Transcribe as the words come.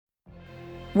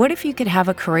What if you could have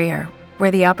a career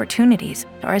where the opportunities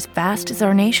are as vast as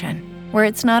our nation, where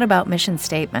it's not about mission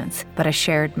statements, but a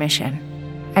shared mission?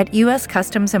 At U.S.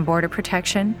 Customs and Border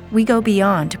Protection, we go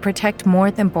beyond to protect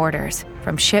more than borders.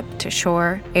 From ship to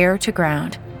shore, air to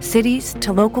ground, cities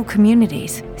to local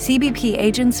communities, CBP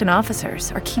agents and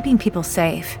officers are keeping people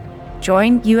safe.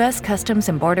 Join U.S. Customs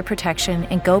and Border Protection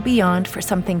and go beyond for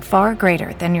something far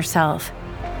greater than yourself.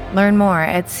 Learn more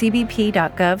at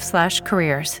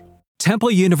cbp.gov/careers.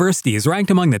 Temple University is ranked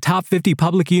among the top 50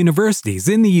 public universities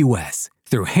in the U.S.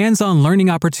 Through hands-on learning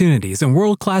opportunities and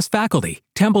world-class faculty,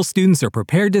 Temple students are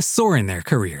prepared to soar in their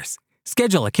careers.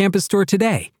 Schedule a campus tour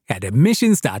today at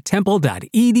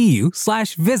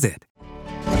admissions.temple.edu/visit.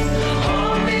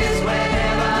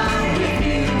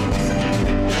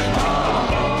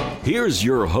 Here's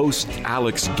your host,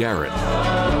 Alex Garrett.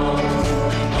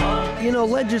 You know,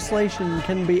 legislation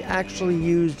can be actually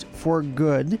used for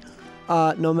good.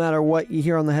 No matter what you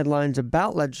hear on the headlines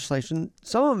about legislation,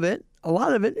 some of it, a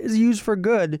lot of it, is used for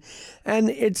good. And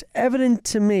it's evident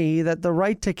to me that the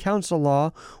right to counsel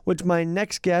law, which my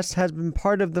next guest has been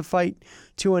part of the fight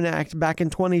to enact back in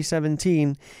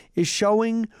 2017, is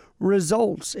showing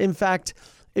results. In fact,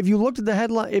 if you looked at the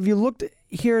headline, if you looked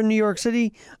here in New York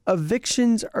City,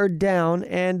 evictions are down.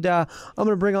 And I'm going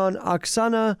to bring on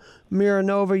Oksana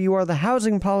Mironova. You are the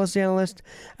housing policy analyst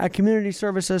at Community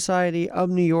Service Society of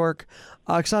New York.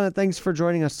 Oksana, thanks for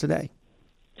joining us today.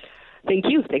 Thank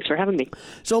you. Thanks for having me.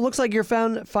 So it looks like your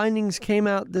findings came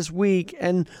out this week.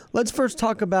 And let's first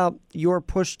talk about your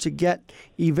push to get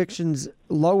evictions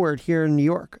lowered here in New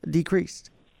York, decreased.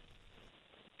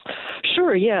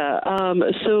 Sure, yeah.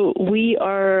 So we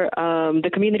are the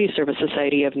Community Service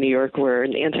Society of New York. We're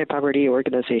an anti-poverty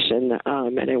organization,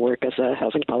 and I work as a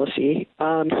housing policy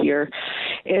here.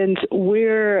 And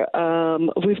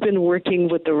we've been working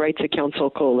with the Right to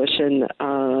Counsel Coalition,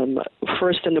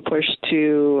 first in the push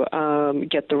to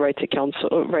get the Right to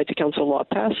Counsel law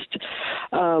passed,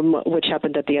 which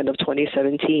happened at the end of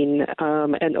 2017.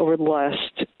 And over the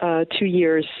last 2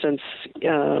 years since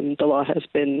the law has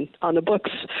been on the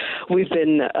books, we've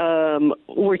been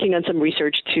working on some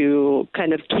research to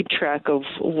kind of keep track of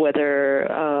whether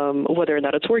or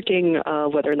not it's working,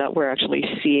 whether or not we're actually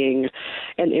seeing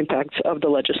an impact of the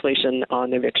legislation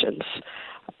on evictions.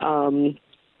 And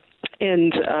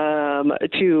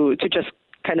to just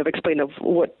kind of explain of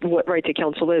what right to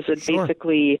counsel is, it Sure.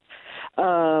 basically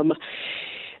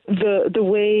the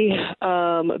way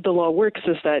the law works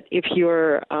is that if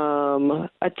you're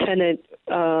a tenant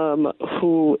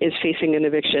who is facing an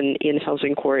eviction in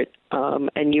housing court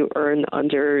and you earn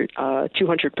under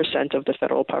 200% of the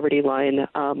federal poverty line,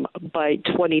 by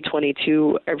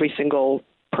 2022, every single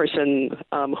person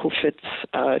who fits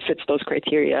those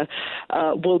criteria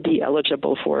will be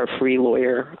eligible for a free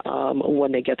lawyer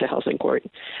when they get to housing court.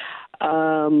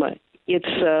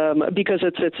 It's because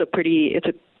it's a pretty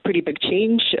big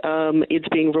change. It's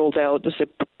being rolled out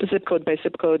zip code by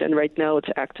zip code, and right now it's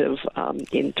active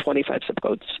in 25 zip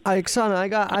codes. Oksana,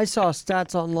 I saw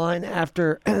stats online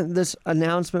after this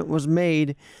announcement was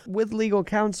made. With legal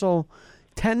counsel,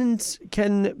 tenants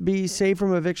can be saved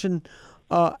from eviction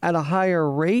at a higher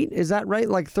rate. Is that right?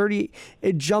 Like 30,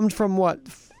 it jumped from what,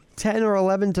 10 or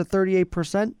 11 to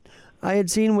 38%? I had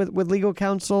seen with legal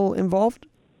counsel involved.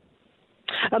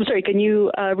 I'm sorry, can you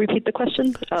repeat the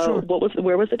question? Sure.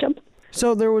 Where was the jump?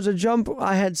 So there was a jump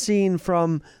I had seen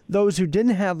from those who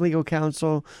didn't have legal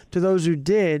counsel to those who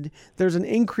did. There's an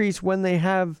increase when they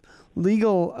have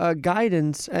legal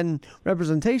guidance and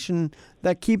representation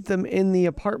that keep them in the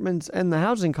apartments and the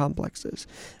housing complexes.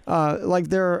 Like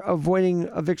they're avoiding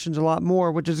evictions a lot more,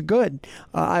 which is good,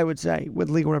 I would say, with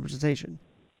legal representation.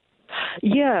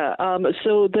 Yeah.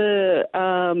 So the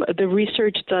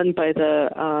research done by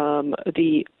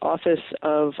the Office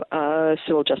of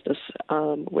Civil Justice,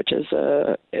 which is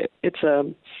a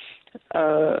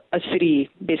city,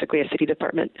 basically a city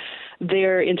department,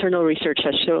 their internal research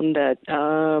has shown that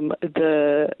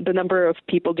the number of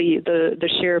people, the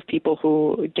share of people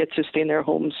who get to stay in their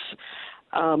homes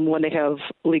when they have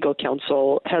legal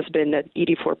counsel has been at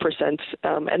 84%,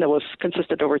 and it was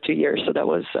consistent over 2 years. So that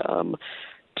was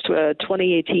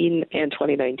 2018 and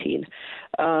 2019,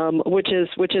 which is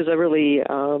a really,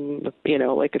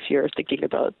 like if you're thinking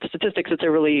about statistics, it's a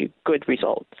really good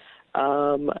result.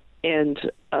 And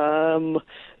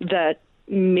that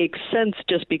makes sense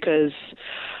just because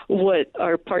what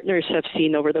our partners have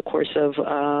seen over the course of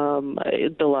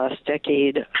the last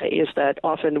decade is that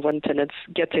often when tenants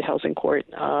get to housing court,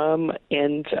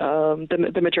 and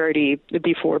the majority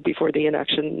before the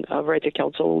inaction of right to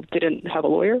counsel didn't have a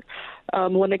lawyer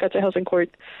when they got to housing court.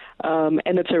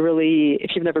 And it's a really,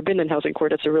 if you've never been in housing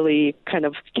court, it's a really kind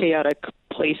of chaotic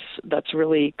place that's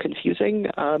really confusing.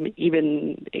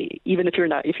 Even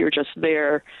if you're just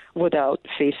there without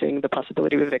facing the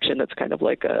possibility of eviction, it's kind of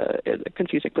like a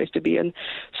confusing place to be in.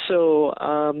 So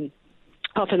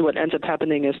often what ends up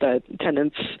happening is that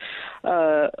tenants,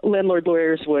 landlord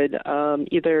lawyers would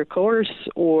either coerce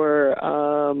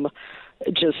or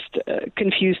just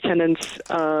confuse tenants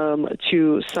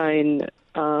to sign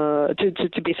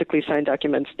to basically sign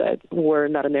documents that were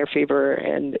not in their favor,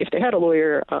 and if they had a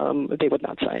lawyer, they would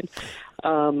not sign.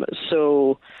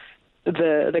 So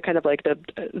the kind of like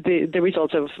the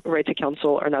results of right to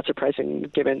counsel are not surprising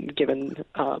given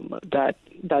that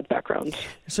background.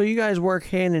 So you guys work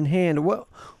hand in hand.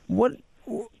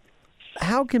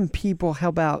 How can people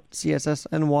help out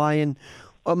CSSNY,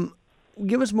 and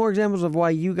give us more examples of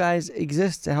why you guys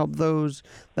exist to help those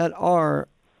that are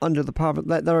under the poverty,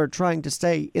 that are trying to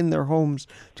stay in their homes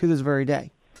to this very day?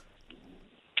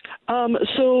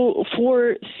 So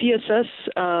for CSS,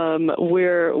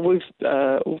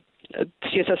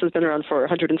 CSS has been around for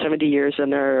 170 years,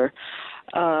 and their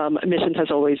mission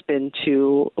has always been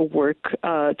to work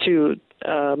to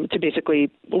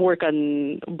basically work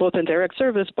on both indirect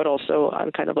service, but also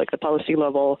on kind of like the policy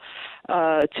level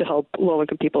to help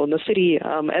low-income people in the city.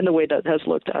 And the way that has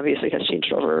looked obviously has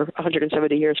changed over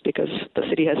 170 years because the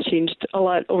city has changed a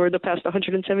lot over the past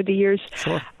 170 years.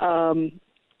 Sure.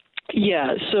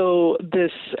 Yeah, so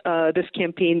this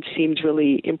campaign seemed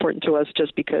really important to us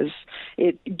just because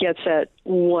it gets at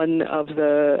one of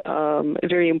the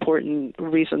very important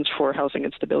reasons for housing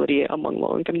instability among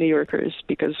low-income New Yorkers.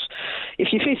 Because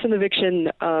if you face an eviction,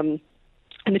 and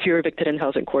if you're evicted in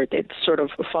housing court, it sort of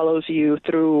follows you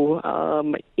through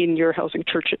in your housing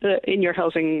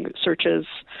searches.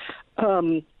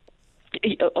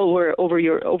 Over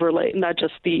not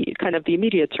just the kind of the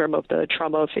immediate term of the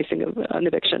trauma of facing an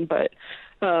eviction, but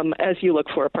as you look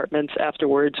for apartments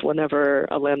afterwards, whenever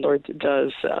a landlord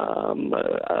does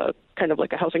kind of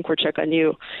like a housing court check on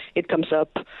you, it comes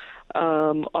up.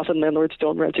 Often landlords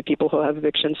don't rent to people who have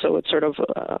evictions, so it sort of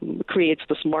creates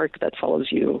this mark that follows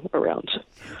you around.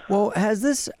 Well, has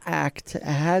this act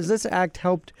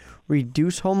helped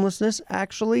reduce homelessness?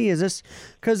 Actually, is this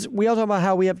because we all talk about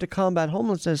how we have to combat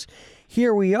homelessness?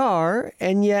 Here we are,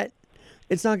 and yet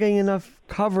it's not getting enough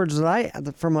coverage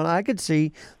from what I could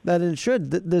see that it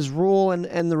should. This rule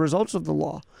and the results of the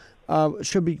law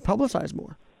should be publicized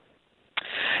more.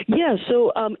 Yeah,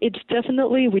 so we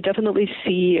definitely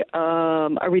see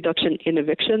a reduction in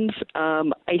evictions.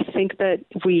 I think that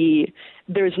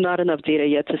there's not enough data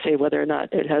yet to say whether or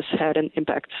not it has had an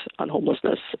impact on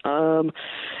homelessness,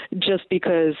 just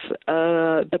because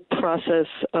the process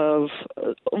of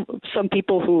some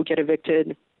people who get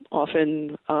evicted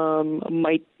often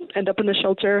might end up in a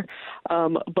shelter,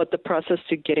 but the process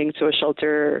to getting to a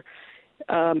shelter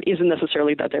isn't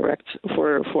necessarily that direct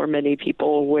for many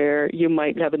people, where you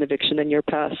might have an eviction in your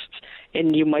past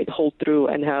and you might hold through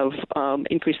and have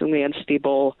increasingly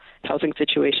unstable housing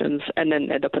situations and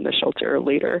then end up in the shelter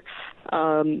later.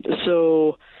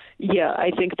 So, yeah,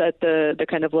 I think that the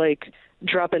kind of like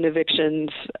drop in evictions,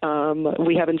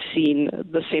 we haven't seen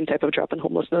the same type of drop in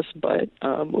homelessness, but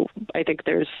I think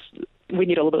we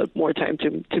need a little bit more time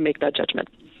to make that judgment.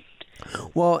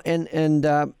 Well, and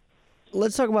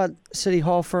let's talk about City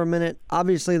Hall for a minute.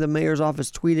 Obviously, the mayor's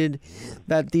office tweeted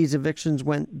that these evictions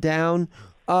went down.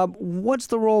 What's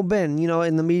the role been? You know,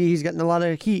 in the media, he's getting a lot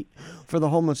of heat for the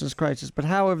homelessness crisis, but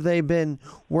how have they been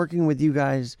working with you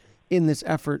guys in this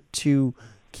effort to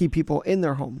keep people in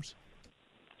their homes?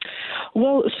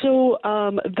 Well, so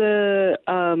the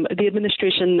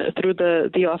administration, through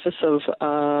the Office of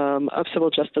Civil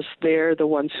Justice, they're the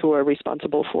ones who are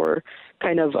responsible for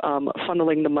kind of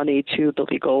funneling the money to the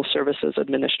legal services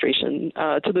administration,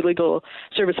 to the legal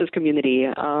services community,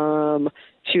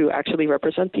 to actually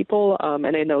represent people.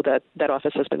 And I know that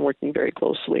office has been working very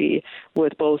closely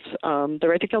with both the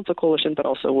Right to Counsel Coalition, but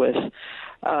also with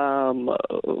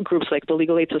groups like the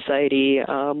Legal Aid Society,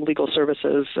 Legal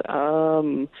Services,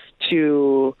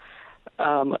 to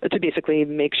basically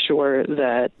make sure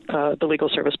that the legal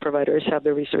service providers have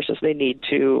the resources they need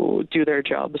to do their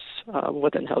jobs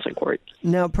within housing court.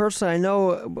 Now, personally, I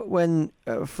know when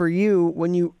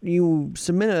you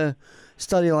submit a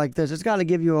study like this, it's got to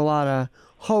give you a lot of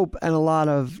hope and a lot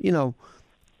of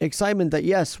excitement that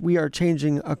yes, we are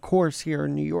changing a course here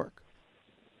in New York.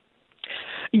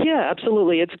 Yeah,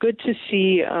 absolutely. It's good to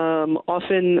see.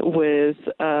 Often with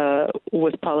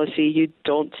policy, you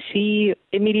don't see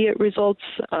immediate results,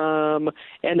 and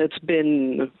it's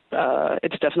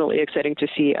definitely exciting to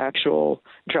see actual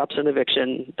drops in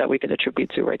eviction that we can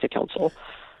attribute to right to counsel.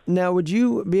 Now, would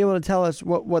you be able to tell us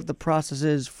what the process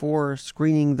is for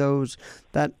screening those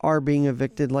that are being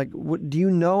evicted? Like, do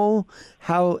you know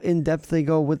how in depth they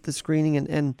go with the screening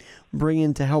and bring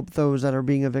in to help those that are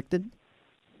being evicted?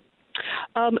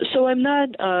 So I'm not,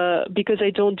 because I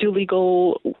don't do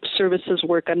legal services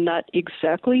work, I'm not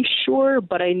exactly sure,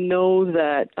 but I know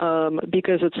that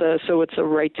because it's a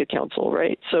right to counsel,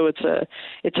 right? So it's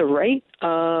a right.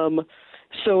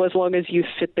 So as long as you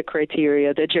fit the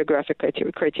criteria, the geographic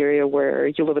criteria where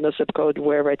you live in a zip code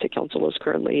where right to counsel is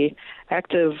currently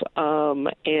active,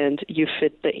 and you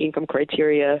fit the income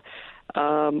criteria,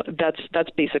 that's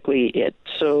basically it.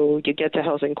 So you get to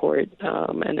housing court,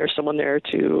 and there's someone there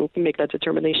to make that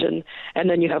determination, and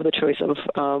then you have the choice of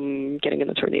getting an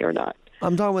attorney or not.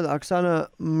 I'm talking with Oksana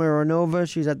Mironova.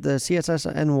 She's at the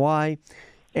CSSNY.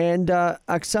 And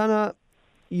Oksana,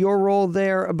 your role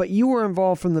there, but you were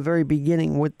involved from the very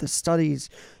beginning with the studies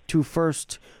to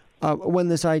first, when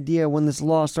this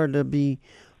law started to be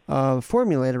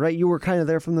formulated, right? You were kind of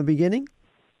there from the beginning?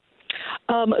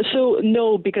 So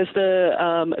no, because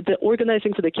the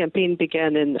organizing for the campaign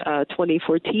began in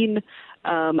 2014.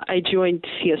 I joined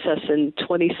CSS in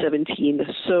 2017.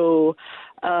 So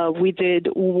we did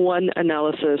one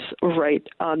analysis right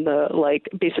on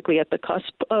basically at the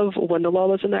cusp of when the law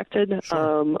was enacted.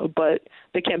 Sure. But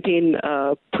the campaign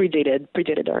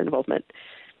predated our involvement.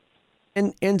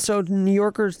 And so New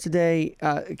Yorkers today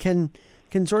can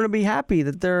sort of be happy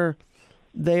that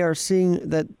they are seeing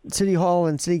that City Hall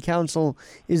and City Council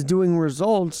is doing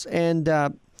results, and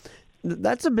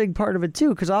that's a big part of it too,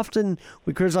 because often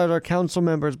we criticize our council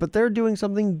members, but they're doing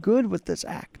something good with this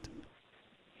act.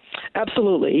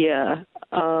 Absolutely, yeah.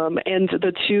 And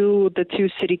the two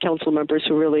city council members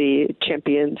who really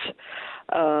championed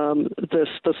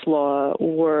this law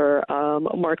were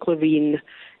Mark Levine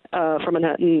from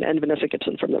Manhattan and Vanessa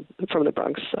Gibson from the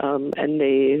Bronx, and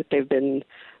they've been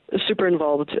super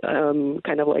involved,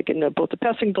 kind of like in both the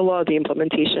passing the law, the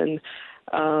implementation,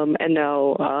 and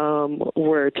now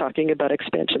we're talking about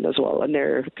expansion as well, and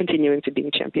they're continuing to be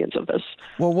champions of this.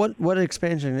 Well, what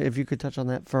expansion, if you could touch on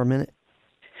that for a minute?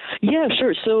 Yeah,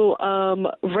 sure. So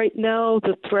right now,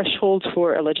 the threshold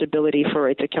for eligibility for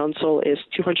right to counsel is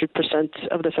 200%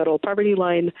 of the federal poverty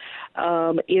line.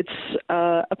 It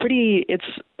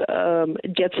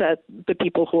gets at the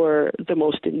people who are the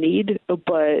most in need,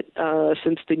 but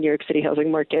since the New York City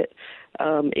housing market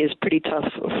is pretty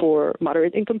tough for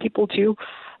moderate income people too,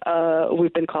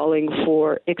 we've been calling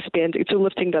for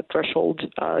lifting that threshold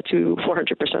to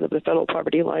 400% of the federal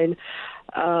poverty line.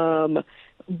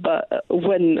 But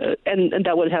and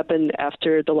that would happen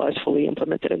after the law is fully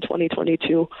implemented in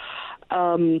 2022.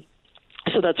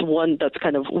 So that's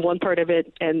kind of one part of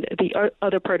it, and the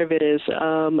other part of it is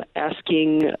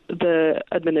asking the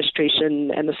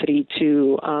administration and the city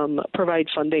to provide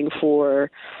funding for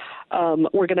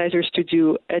organizers to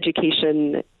do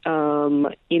education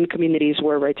in communities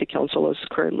where right to counsel is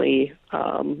currently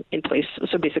in place.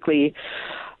 So basically,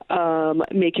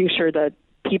 making sure that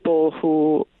people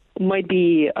who might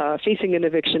be facing an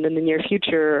eviction in the near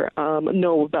future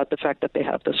know about the fact that they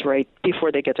have this right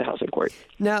before they get to housing court.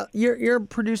 Now, you're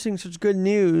producing such good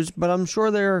news, but I'm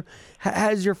sure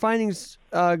has your findings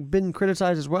been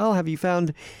criticized as well? Have you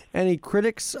found any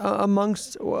critics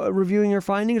amongst reviewing your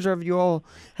findings, or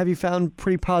have you found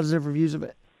pretty positive reviews of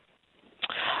it?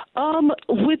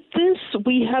 With this,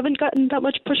 we haven't gotten that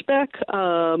much pushback.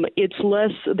 It's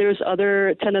less. There's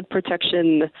other tenant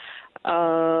protection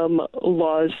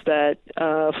laws that,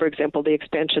 for example, the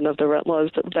expansion of the rent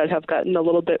laws that have gotten a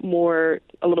little bit more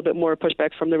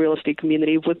pushback from the real estate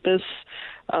community. With this,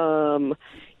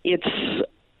 it's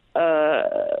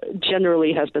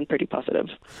generally has been pretty positive,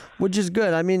 which is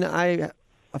good. I mean, a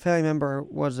family member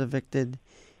was evicted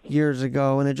years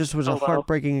ago, and it just was a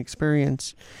heartbreaking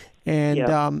experience.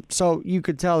 And so you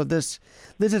could tell that this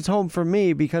is home for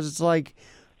me, because it's like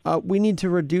we need to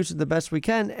reduce it the best we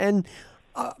can. And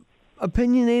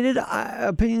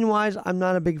opinion-wise, I'm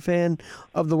not a big fan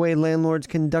of the way landlords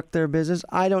conduct their business.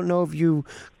 I don't know if you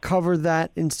cover that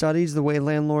in studies, the way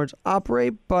landlords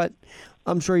operate, but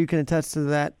I'm sure you can attest to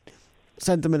that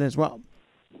sentiment as well.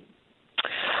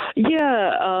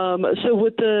 Yeah. So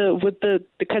with the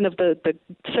kind of the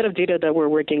set of data that we're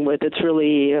working with, it's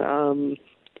really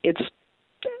it's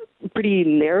pretty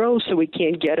narrow, so we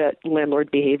can't get at landlord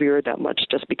behavior that much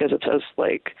just because it says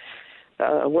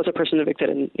was a person evicted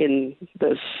in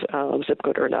this zip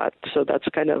code or not. So that's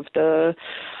kind of the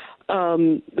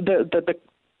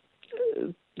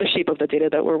shape of the data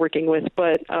that we're working with.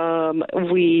 But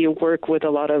we work with a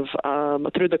lot of,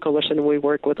 through the coalition, we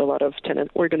work with a lot of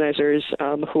tenant organizers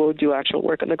who do actual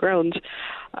work on the ground.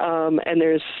 And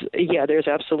there's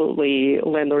absolutely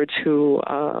landlords who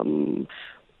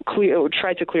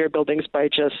try to clear buildings by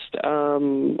just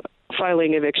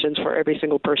filing evictions for every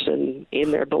single person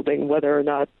in their building, whether or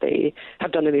not they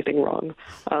have done anything wrong,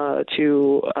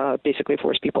 to basically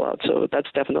force people out. So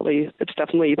it's definitely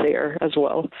there as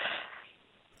well.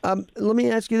 Let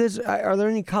me ask you this. Are there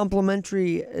any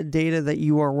complementary data that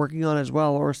you are working on as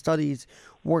well, or studies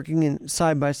working in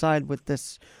side by side with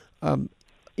this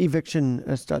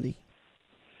eviction study?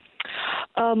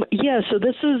 So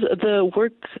this is the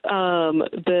work,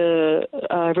 the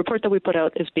report that we put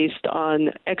out is based on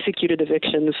executed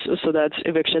evictions. So that's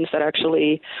evictions that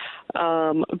actually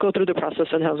go through the process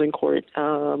in housing court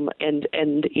and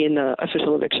in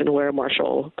official eviction where a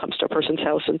marshal comes to a person's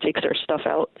house and takes their stuff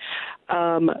out.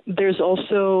 There's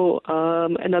also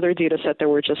another data set that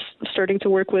we're just starting to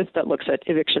work with that looks at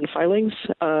eviction filings.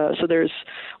 So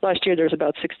last year there's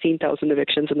about 16,000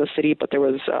 evictions in the city, but there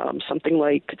was something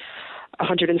like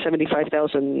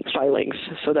 175,000 filings.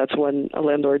 So that's when a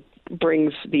landlord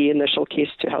brings the initial case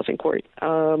to housing court.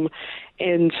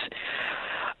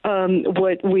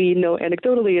 What we know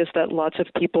anecdotally is that lots of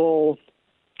people,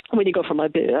 when you go from a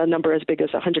number as big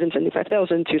as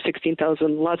 175,000 to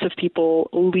 16,000, lots of people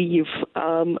leave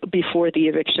before the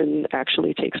eviction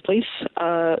actually takes place.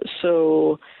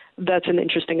 So that's an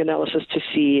interesting analysis to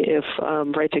see if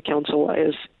right to counsel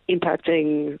is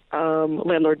impacting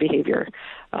landlord behavior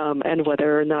and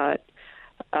whether or not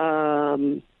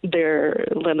their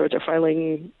landlords are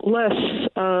filing less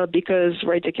because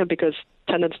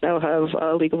tenants now have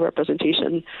legal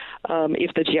representation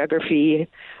if the geography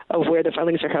of where the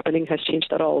filings are happening has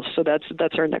changed at all. So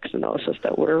that's our next analysis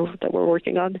that we're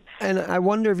working on. And I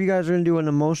wonder if you guys are going to do an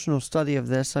emotional study of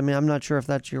this. I mean, I'm not sure if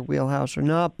that's your wheelhouse or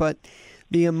not, but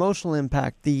the emotional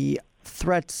impact, the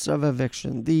threats of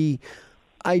eviction, the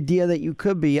idea that you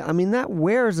could be, I mean, that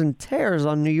wears and tears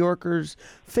on New Yorkers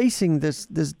facing this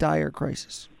dire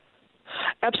crisis.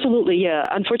 Absolutely, yeah.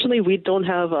 Unfortunately, we don't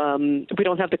have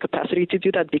the capacity to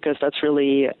do that because that's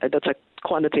a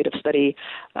quantitative study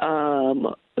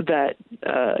that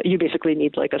you basically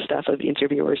need like a staff of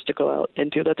interviewers to go out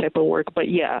and do that type of work. But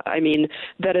yeah, I mean,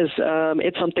 that is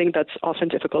it's something that's often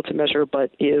difficult to measure,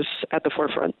 but is at the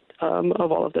forefront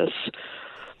of all of this.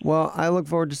 Well, I look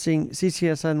forward to seeing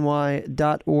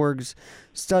CSSNY.org's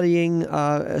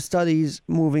studies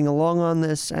moving along on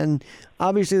this. And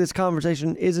obviously this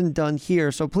conversation isn't done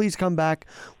here, so please come back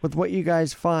with what you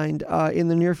guys find in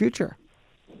the near future.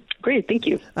 Great, thank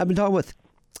you. I've been talking with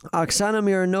Oksana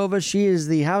Mironova. She is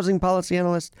the housing policy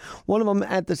analyst, one of them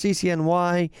at the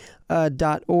CSSNY.org.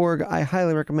 I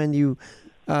highly recommend you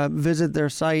visit their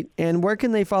site. And where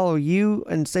can they follow you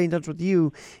and stay in touch with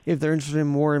you if they're interested in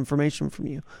more information from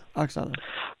you, Oksana?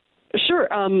 Sure.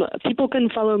 People can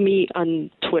follow me on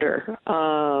Twitter.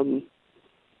 And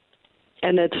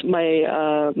it's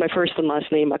my first and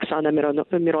last name, Oksana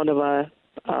Mironova,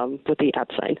 with the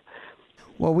 @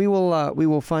 . Well, we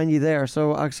will find you there.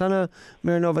 So, Oksana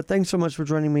Mironova, thanks so much for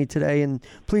joining me today, and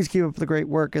please keep up the great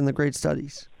work and the great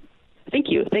studies. Thank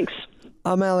you. Thanks.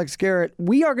 I'm Alex Garrett.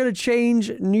 We are going to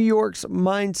change New York's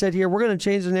mindset here. We're going to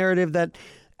change the narrative that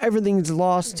everything's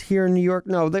lost here in New York.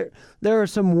 No, there are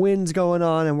some wins going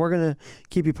on, and we're going to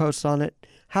keep you posted on it.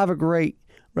 Have a great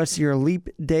rest of your Leap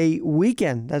Day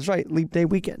weekend. That's right, Leap Day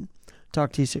weekend.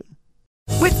 Talk to you soon.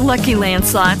 With Lucky Land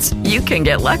Slots, you can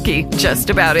get lucky just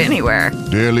about anywhere.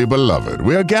 Dearly beloved,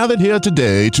 we are gathered here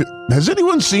today to... Has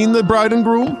anyone seen the bride and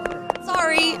groom?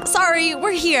 Sorry,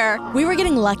 we're here. We were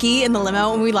getting lucky in the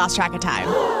limo and we lost track of time.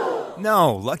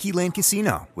 No, Lucky Land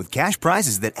Casino, with cash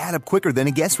prizes that add up quicker than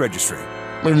a guest registry.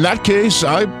 In that case,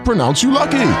 I pronounce you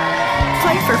lucky.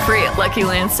 Play for free at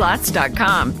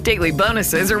LuckyLandSlots.com. Daily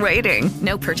bonuses are waiting.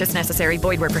 No purchase necessary.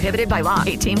 Void where prohibited by law.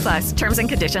 18+. Terms and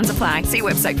conditions apply. See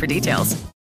website for details.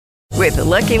 With the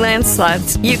Lucky Land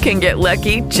Slots, you can get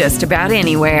lucky just about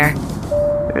anywhere.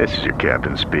 This is your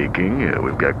captain speaking.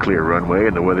 We've got clear runway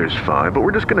and the weather's fine, but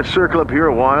we're just going to circle up here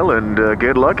a while and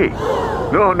get lucky.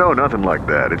 No, nothing like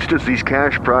that. It's just these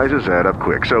cash prizes add up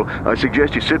quick. So I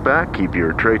suggest you sit back, keep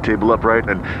your tray table upright,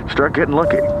 and start getting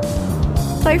lucky.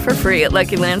 Play for free at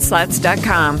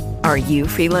LuckyLandSlots.com. Are you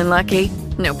feeling lucky?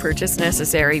 No purchase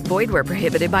necessary. Void where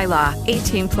prohibited by law.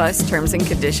 18+ terms and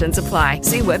conditions apply.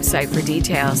 See website for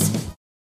details.